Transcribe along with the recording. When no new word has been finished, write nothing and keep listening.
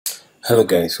Hello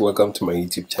guys, welcome to my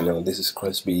YouTube channel. This is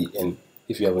Crosby, and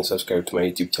if you haven't subscribed to my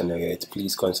YouTube channel yet,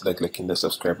 please consider clicking the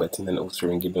subscribe button and also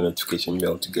ring the notification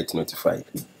bell to get notified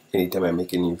anytime I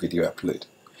make a new video upload.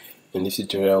 In this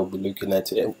tutorial, I'll be looking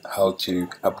at how to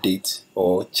update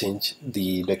or change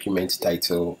the document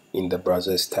title in the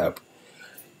browsers tab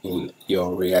in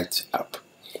your React app.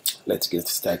 Let's get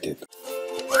started.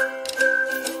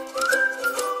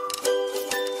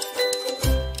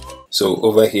 So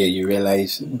over here you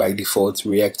realize by default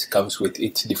React comes with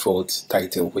its default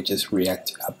title, which is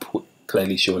React app,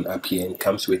 clearly shown up here, and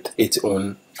comes with its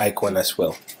own icon as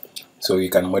well. So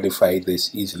you can modify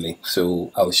this easily.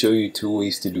 So I'll show you two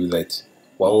ways to do that.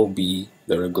 One will be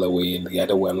the regular way, and the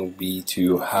other one will be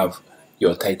to have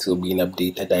your title being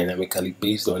updated dynamically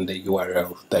based on the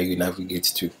URL that you navigate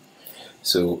to.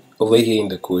 So over here in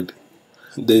the code,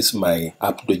 this is my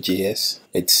app.js.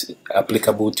 It's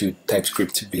applicable to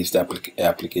TypeScript based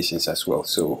applications as well.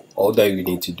 So all that you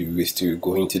need to do is to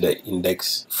go into the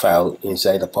index file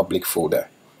inside the public folder.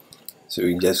 So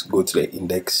you just go to the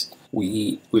index.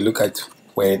 We look at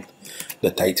where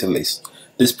the title is.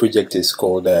 This project is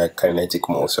called Kinetic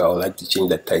Mode. So I would like to change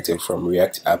the title from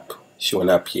React app shown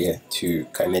up here to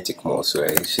Kinetic Mode. So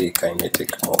I say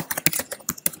Kinetic Mode.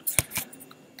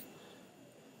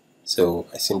 So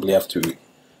I simply have to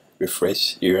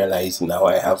refresh. You realize now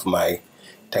I have my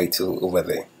title over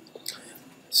there.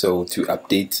 So to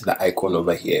update the icon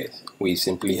over here, we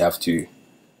simply have to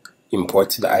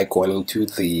import the icon into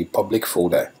the public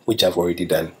folder, which I've already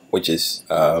done, which is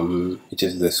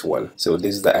this one. So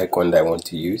this is the icon that I want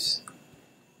to use,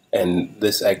 and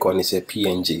this icon is a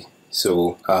PNG.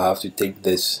 So I'll have to take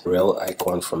this real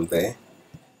icon from there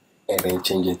and then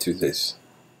change it to this.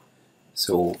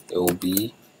 So it will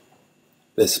be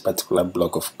this particular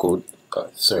block of code,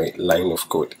 line of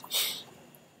code.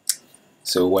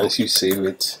 So once you save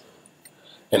it,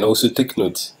 and also take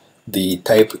note, the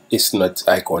type is not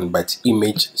icon but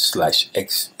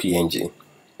image/xpng,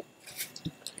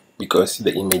 because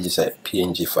the image is a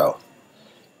PNG file.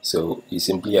 So you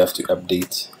simply have to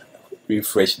update,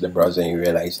 refresh the browser, and you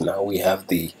realize now we have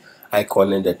the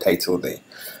icon and the title there.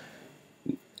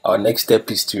 Our next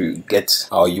step is to get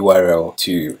our URL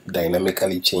to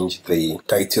dynamically change the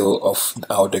title of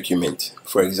our document.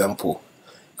 For example,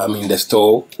 I'm in the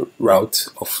store route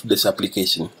of this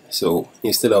application. So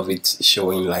instead of it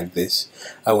showing like this,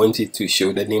 I want it to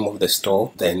show the name of the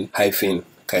store, then hyphen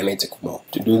Kinetic Mode.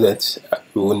 To do that,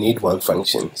 we will need one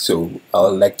function. So I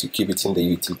would like to keep it in the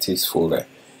utilities folder.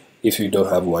 If you don't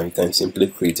have one, you can simply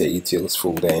create a utils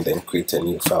folder and then create a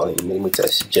new file and name it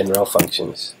as general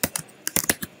functions.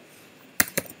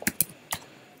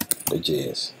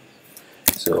 JS.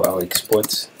 So I'll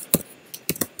export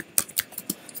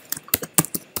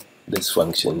this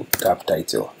function tab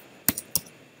title,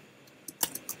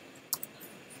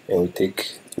 and we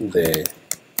take the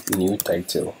new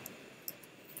title.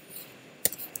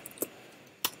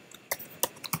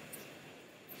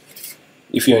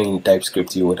 If you're in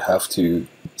TypeScript, you would have to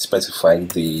specify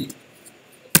the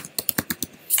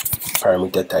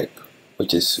parameter type,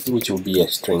 which will be a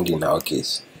string in our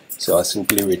case. So I'll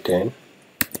simply return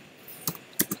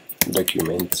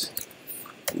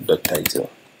document.title,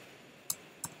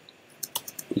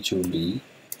 which will be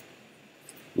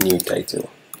new title.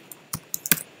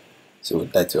 So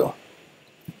that's all.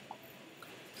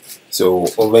 So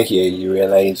over here you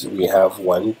realize we have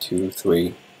 1, 2,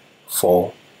 3,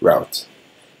 4 routes.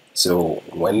 So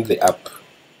when the app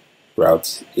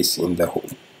route is in the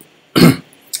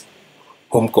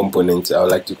home component, I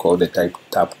would like to call the type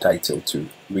tab title to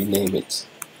rename it.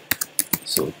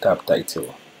 So tab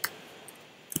title.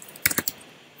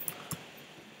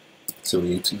 So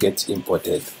it gets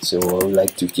imported. So I would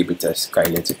like to keep it as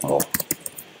Kinetic Mode.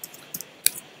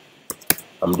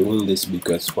 I'm doing this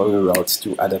because when we route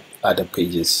to other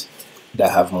pages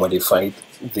that have modified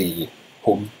the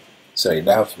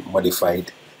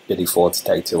default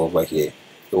title over here,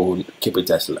 it will keep it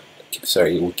as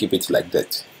like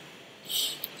that.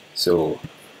 So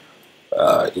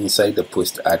inside the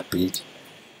post add page,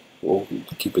 we'll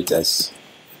keep it as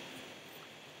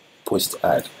post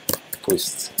add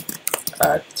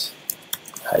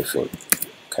hyphen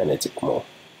Kinetic Mode.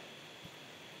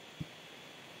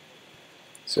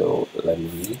 So let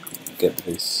me get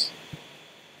this.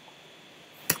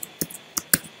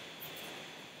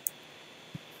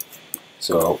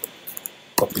 So I'll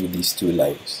copy these two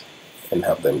lines and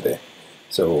have them there.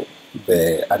 So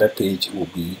the other page will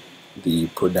be the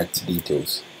product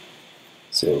details.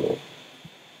 So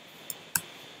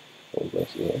over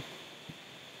here,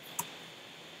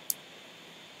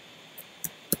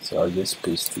 so I'll just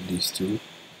paste these two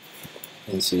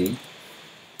and say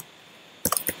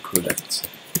product.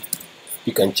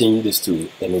 You can change this to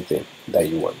anything that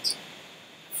you want.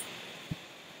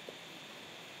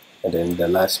 And then the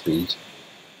last page,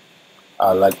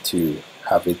 I like to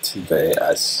have it there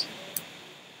as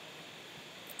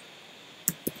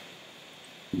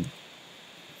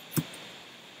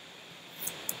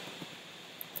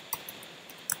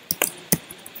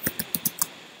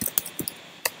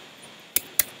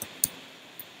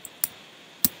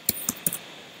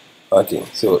okay.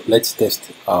 So let's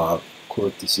test our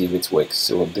code to see if it works.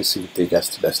 So this will take us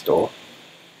to the store.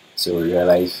 So we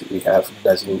realize we have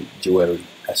doesn't jewelry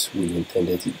as we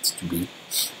intended it to be.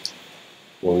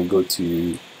 When we go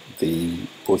to the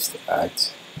post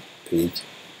art page,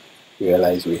 we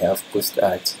realize we have post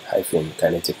art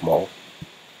 -kinetic mall.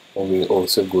 When we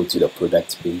also go to the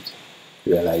product page,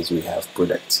 we realize we have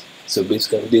products. So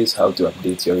basically, this is how to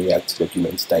update your React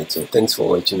document title. Thanks for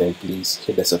watching, and please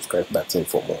hit the subscribe button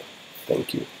for more.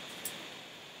 Thank you.